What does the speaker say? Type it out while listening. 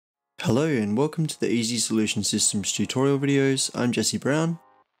Hello and welcome to the Easy Solution Systems tutorial videos. I'm Jesse Brown,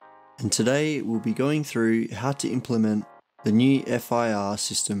 and today we'll be going through how to implement the new FIR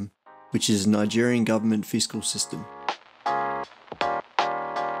system, which is a Nigerian government fiscal system.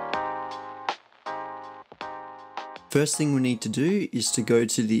 First thing we need to do is to go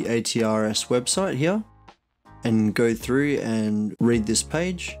to the ATRS website here and go through and read this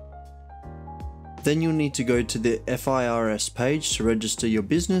page. Then you'll need to go to the FIRS page to register your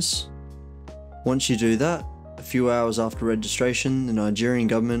business. Once you do that, a few hours after registration, the Nigerian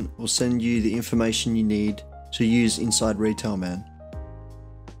government will send you the information you need to use inside Retailman.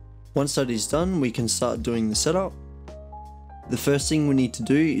 Once that is done, we can start doing the setup. The first thing we need to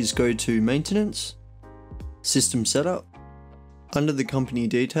do is go to Maintenance, System Setup. Under the company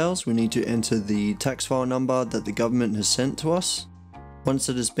details, we need to enter the tax file number that the government has sent to us. Once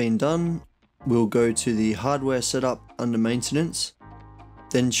that has been done, we'll go to the Hardware Setup under Maintenance,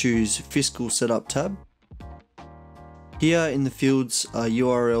 then choose Fiscal Setup tab. Here in the fields are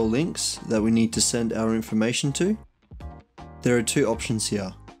URL links that we need to send our information to. There are two options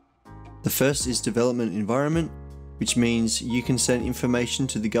here. The first is Development Environment, which means you can send information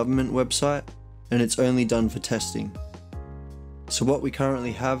to the government website and it's only done for testing. So what we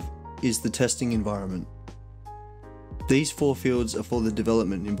currently have is the testing environment. These four fields are for the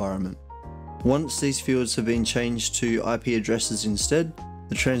development environment. Once these fields have been changed to IP addresses instead,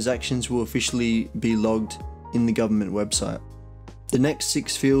 the transactions will officially be logged in the government website. The next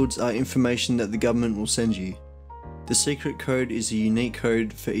 6 fields are information that the government will send you. The secret code is a unique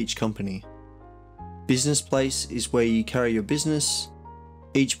code for each company. Business place is where you carry your business.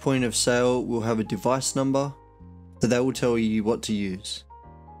 Each point of sale will have a device number that will tell you what to use.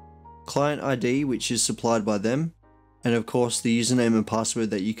 Client ID, which is supplied by them, and of course the username and password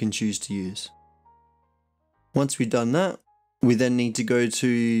that you can choose to use. Once we've done that, we then need to go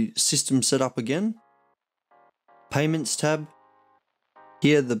to System Setup again. Payments tab.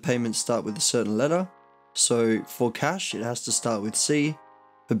 Here the payments start with a certain letter. So for cash it has to start with C.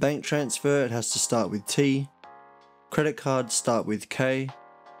 For bank transfer it has to start with T. Credit cards start with K.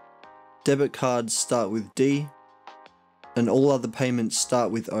 Debit cards start with D. And all other payments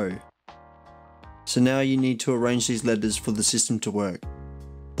start with O. So now you need to arrange these letters for the system to work.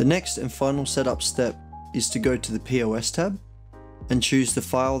 The next and final setup step is to go to the POS tab and choose the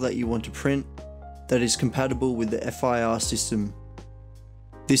file that you want to print that is compatible with the FIR system.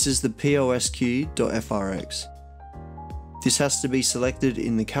 This is the POSQ.FRX. This has to be selected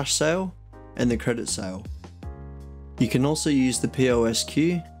in the cash sale and the credit sale. You can also use the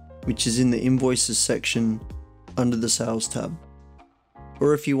POSQ, which is in the invoices section under the sales tab.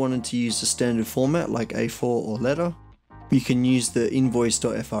 Or if you wanted to use the standard format like A4 or letter, you can use the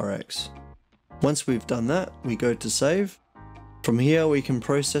invoice.frx. Once we've done that, we go to save. From here we can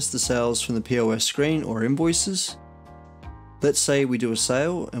process the sales from the POS screen or invoices. Let's say we do a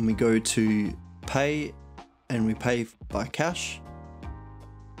sale and we go to pay and we pay by cash.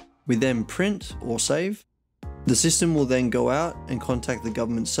 We then print or save. The system will then go out and contact the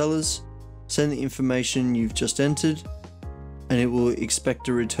government sellers, send the information you've just entered, and it will expect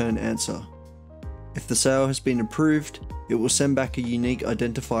a return answer. If the sale has been approved, it will send back a unique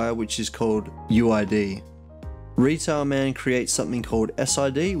identifier which is called UID. Retailman creates something called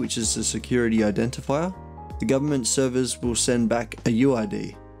SID, which is a security identifier. The government servers will send back a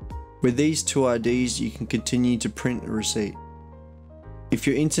UID. With these two IDs you can continue to print a receipt. If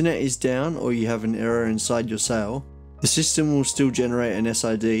your internet is down or you have an error inside your sale, the system will still generate an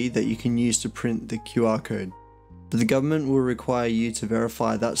SID that you can use to print the QR code. But the government will require you to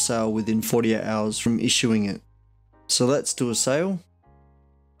verify that sale within 48 hours from issuing it. So let's do a sale.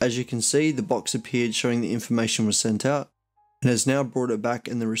 As you can see, the box appeared showing the information was sent out and has now brought it back,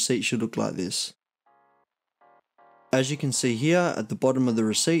 and the receipt should look like this. As you can see here at the bottom of the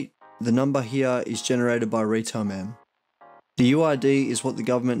receipt, the number here is generated by Retailman. The UID is what the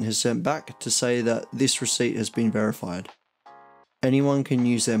government has sent back to say that this receipt has been verified. Anyone can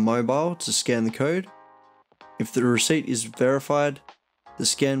use their mobile to scan the code. If the receipt is verified, the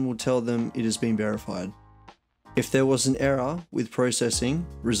scan will tell them it has been verified. If there was an error with processing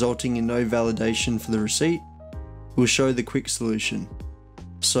resulting in no validation for the receipt, we'll show the quick solution.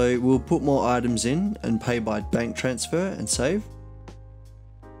 So we'll put more items in and pay by bank transfer and save.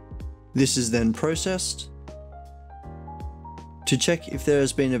 This is then processed. To check if there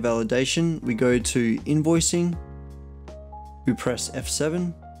has been a validation, we go to Invoicing. We press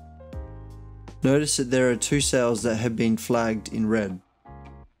F7. Notice that there are 2 sales that have been flagged in red.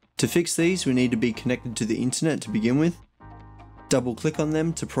 To fix these, we need to be connected to the internet to begin with. Double click on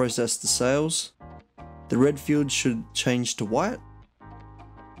them to process the sales. The red field should change to white.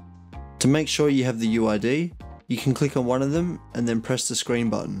 To make sure you have the UID, you can click on one of them and then press the screen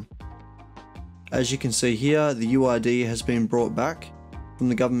button. As you can see here, the UID has been brought back from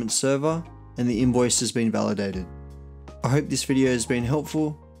the government server and the invoice has been validated. I hope this video has been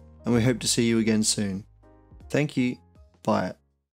helpful and we hope to see you again soon. Thank you. Bye.